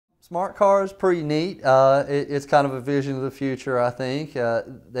Smart car is pretty neat. It's kind of a vision of the future, I think.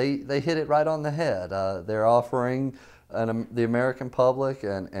 They hit it right on the head. They're offering the American public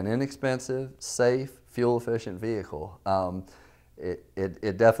an inexpensive, safe, fuel-efficient vehicle.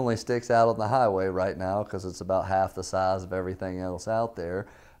 It definitely sticks out on the highway right now because it's about half the size of everything else out there.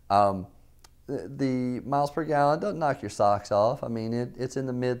 The miles per gallon doesn't knock your socks off. I mean, it's in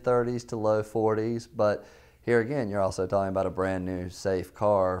the mid-30s to low 40s, but here again, you're also talking about a brand new safe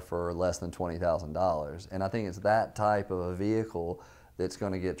car for less than $20,000. And I think it's that type of a vehicle that's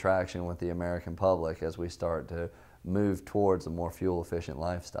going to get traction with the American public as we start to move towards a more fuel efficient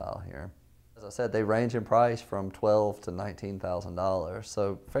lifestyle here. As I said, they range in price from $12,000 to $19,000,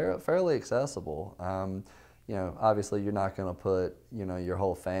 so fairly accessible. You know, obviously you're not going to put, you know, your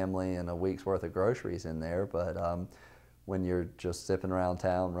whole family and a week's worth of groceries in there, but when you're just zipping around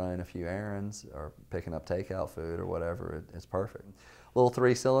town running a few errands or picking up takeout food or whatever, it's perfect. Little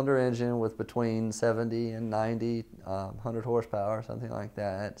 3-cylinder engine with between 70 and 90, 100 horsepower, something like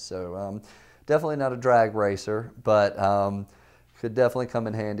that. So definitely not a drag racer, but could definitely come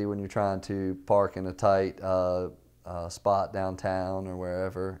in handy when you're trying to park in a tight spot downtown or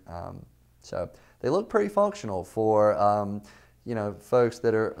wherever. So they look pretty functional for you know, folks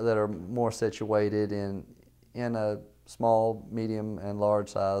that are more situated in a small, medium, and large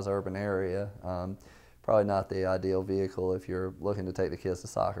size urban area. Probably not the ideal vehicle if you're looking to take the kids to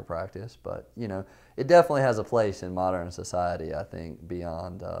soccer practice, but you know, it definitely has a place in modern society, I think,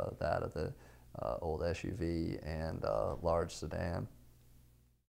 beyond that of the old SUV and large sedan.